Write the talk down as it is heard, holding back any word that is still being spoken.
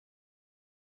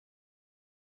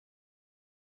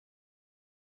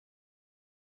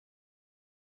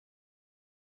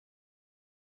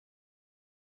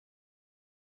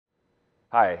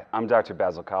Hi, I'm Dr.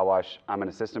 Basil Kawash. I'm an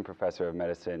assistant professor of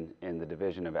medicine in the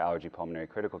Division of Allergy Pulmonary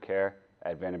Critical Care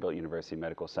at Vanderbilt University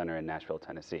Medical Center in Nashville,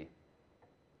 Tennessee.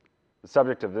 The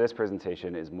subject of this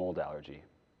presentation is mold allergy.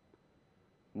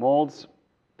 Molds,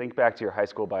 think back to your high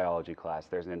school biology class.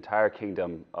 There's an entire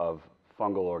kingdom of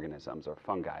fungal organisms or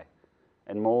fungi.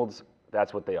 And molds,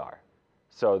 that's what they are.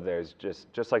 So there's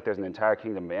just like there's an entire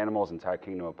kingdom of animals, entire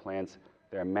kingdom of plants,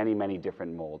 there are many, many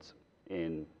different molds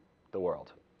in the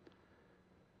world.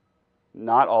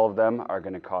 Not all of them are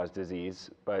going to cause disease,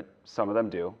 but some of them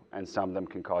do, and some of them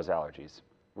can cause allergies.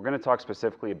 We're going to talk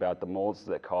specifically about the molds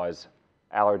that cause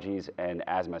allergies and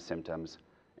asthma symptoms,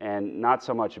 and not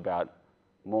so much about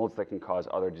molds that can cause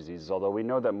other diseases, although we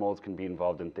know that molds can be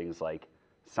involved in things like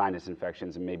sinus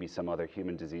infections and maybe some other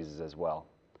human diseases as well.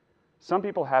 Some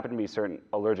people happen to be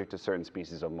allergic to certain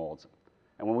species of molds.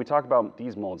 And when we talk about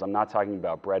these molds, I'm not talking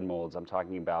about bread molds, I'm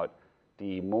talking about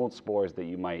the mold spores that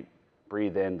you might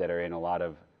breathe in that are in a lot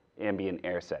of ambient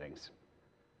air settings.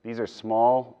 These are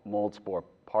small mold spore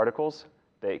particles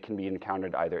that can be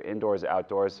encountered either indoors,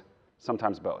 outdoors,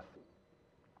 sometimes both.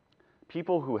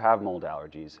 People who have mold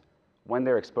allergies, when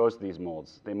they're exposed to these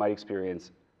molds, they might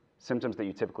experience symptoms that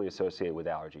you typically associate with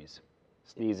allergies: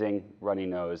 sneezing, runny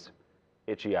nose,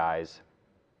 itchy eyes,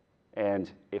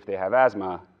 and if they have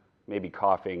asthma, maybe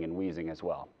coughing and wheezing as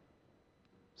well.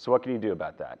 So what can you do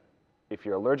about that? If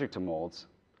you're allergic to molds,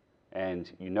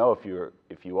 and you know if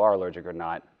you are allergic or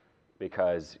not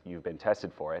because you've been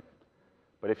tested for it.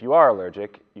 But if you are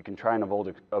allergic, you can try and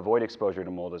avoid exposure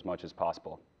to mold as much as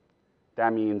possible.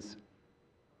 That means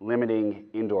limiting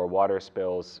indoor water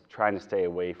spills, trying to stay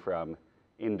away from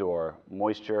indoor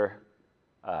moisture,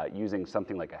 using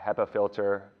something like a HEPA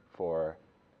filter for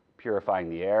purifying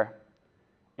the air.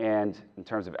 And in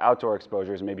terms of outdoor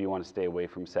exposures, maybe you want to stay away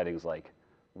from settings like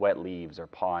wet leaves or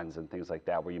ponds and things like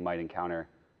that where you might encounter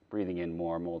breathing in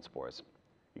more mold spores.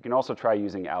 You can also try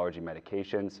using allergy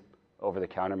medications.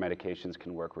 Over-the-counter medications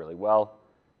can work really well,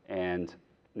 and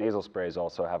nasal sprays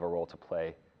also have a role to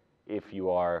play if you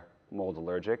are mold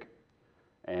allergic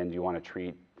and you want to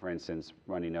treat, for instance,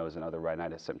 runny nose and other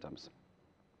rhinitis symptoms.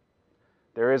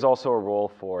 There is also a role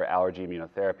for allergy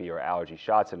immunotherapy or allergy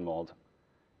shots in mold,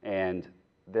 and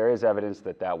there is evidence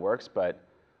that that works, but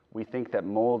we think that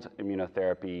mold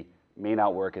immunotherapy may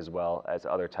not work as well as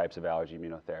other types of allergy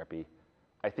immunotherapy.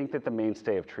 I think that the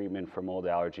mainstay of treatment for mold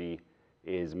allergy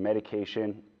is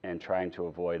medication and trying to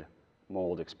avoid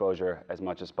mold exposure as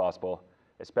much as possible,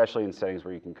 especially in settings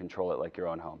where you can control it like your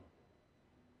own home.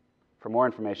 For more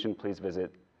information, please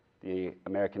visit the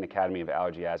American Academy of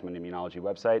Allergy, Asthma, and Immunology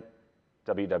website,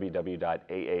 www.aaai.org.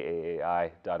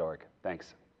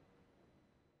 Thanks.